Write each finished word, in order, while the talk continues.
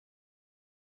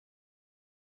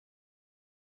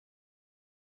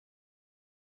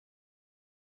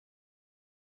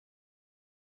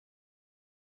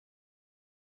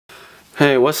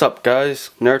Hey, what's up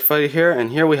guys? Nerdfighter here, and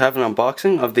here we have an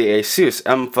unboxing of the ASUS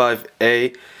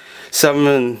M5A78L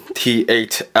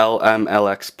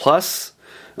MLX Plus.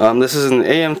 This is an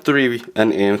AM3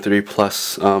 and AM3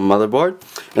 Plus motherboard.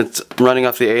 It's running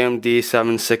off the AMD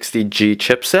 760G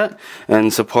chipset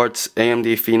and supports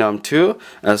AMD Phenom 2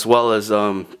 as well as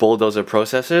Bulldozer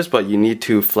processors, but you need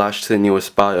to flash to the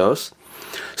newest BIOS.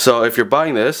 So if you're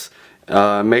buying this,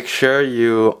 make sure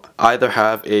you either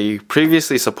have a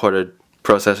previously supported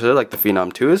processor like the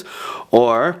Phenom 2s,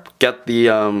 or get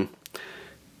the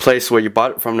place where you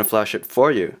bought it from to flash it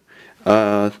for you.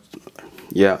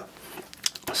 Yeah.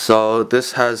 So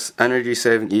this has energy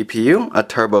saving EPU, a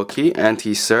turbo key,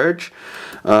 anti-surge,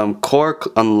 core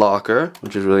unlocker,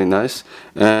 which is really nice,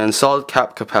 and solid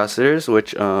cap capacitors,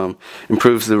 which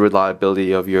improves the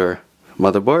reliability of your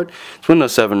motherboard. It's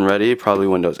Windows 7 ready, probably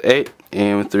Windows 8,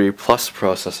 AM3 Plus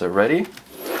processor ready.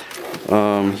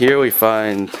 Here we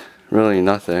find really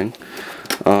nothing.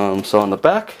 So on the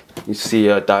back you see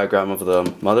a diagram of the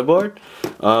motherboard,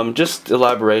 just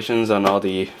elaborations on all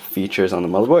the features on the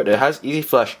motherboard. It has Easy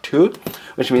Flash 2,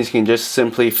 which means you can just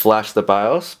simply flash the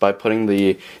BIOS by putting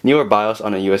the newer BIOS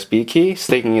on a USB key,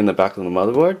 sticking it in the back of the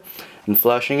motherboard and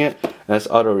flashing it. It has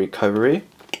auto recovery.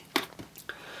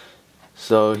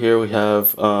 So here we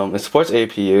have, it supports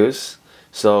APUs,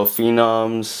 so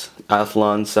Phenoms,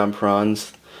 Athlons,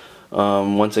 Semprons.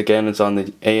 Once again, it's on the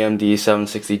AMD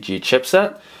 760G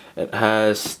chipset. It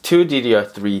has two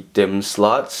DDR3 DIMM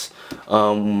slots.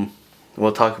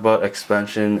 We'll talk about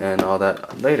expansion and all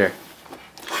that later.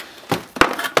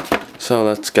 So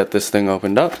let's get this thing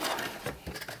opened up.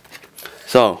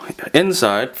 So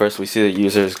inside, first we see the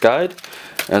user's guide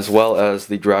as well as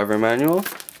the driver manual.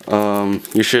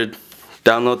 You should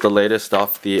download the latest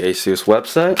off the ASUS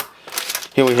website.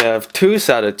 Here we have two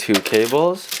SATA 2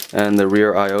 cables and the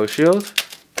rear I/O shield.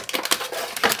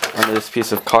 Under this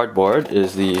piece of cardboard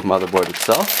is the motherboard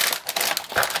itself.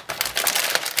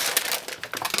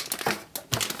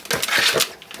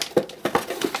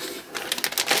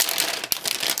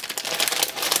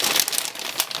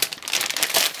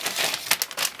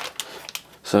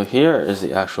 So here is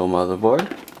the actual motherboard.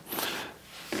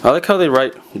 I like how they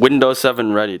write Windows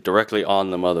 7 ready directly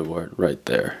on the motherboard right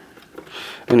there.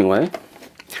 Anyway,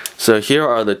 so here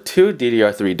are the two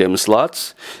DDR3 DIMM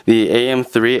slots, the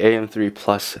AM3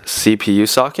 Plus CPU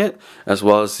socket, as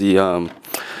well as the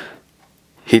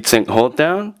heatsink hold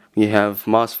down. We have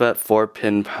MOSFET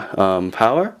 4-pin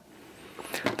power,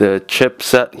 the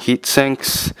chipset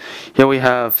heatsinks. Here we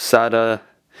have SATA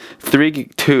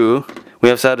 2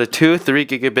 3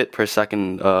 gigabit per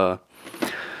second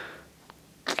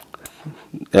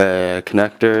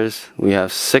connectors. We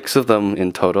have 6 of them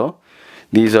in total.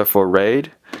 These are for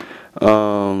RAID.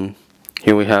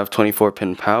 Here we have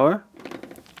 24-pin power.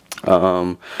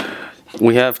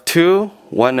 We have two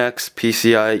 1X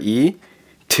PCIe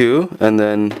 2 and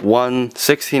then one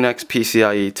 16X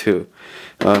PCIe 2.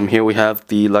 Here we have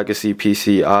the legacy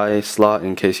PCI slot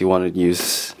in case you wanted to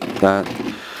use that.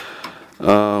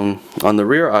 On the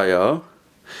rear I/O,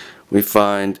 we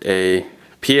find a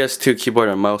PS2 keyboard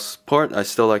and mouse port. I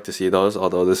still like to see those,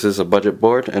 although this is a budget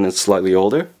board and it's slightly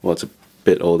older. Well, it's a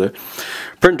bit older.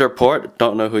 Printer port,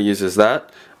 don't know who uses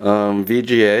that.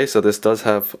 VGA, so this does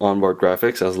have onboard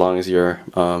graphics as long as your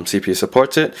CPU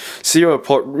supports it. Serial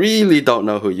port, really don't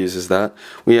know who uses that.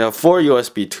 We have 4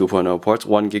 USB 2.0 ports,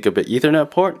 1 gigabit Ethernet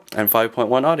port, and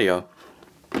 5.1 audio.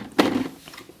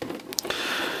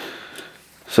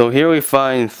 So here we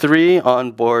find 3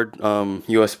 onboard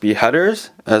USB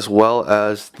headers as well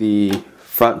as the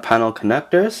front panel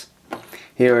connectors.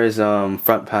 Here is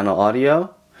front panel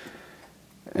audio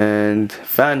and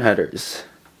fan headers.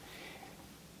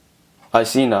 I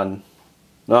see none.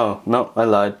 No, I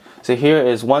lied. So here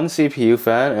is 1 CPU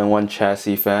fan and 1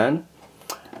 chassis fan,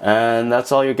 and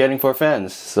that's all you're getting for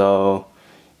fans. So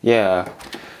yeah,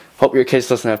 hope your case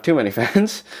doesn't have too many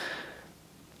fans.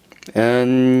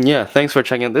 And yeah, thanks for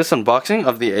checking out this unboxing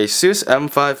of the ASUS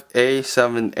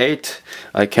M5A78,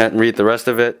 I can't read the rest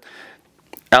of it,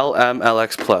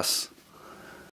 LMLX Plus.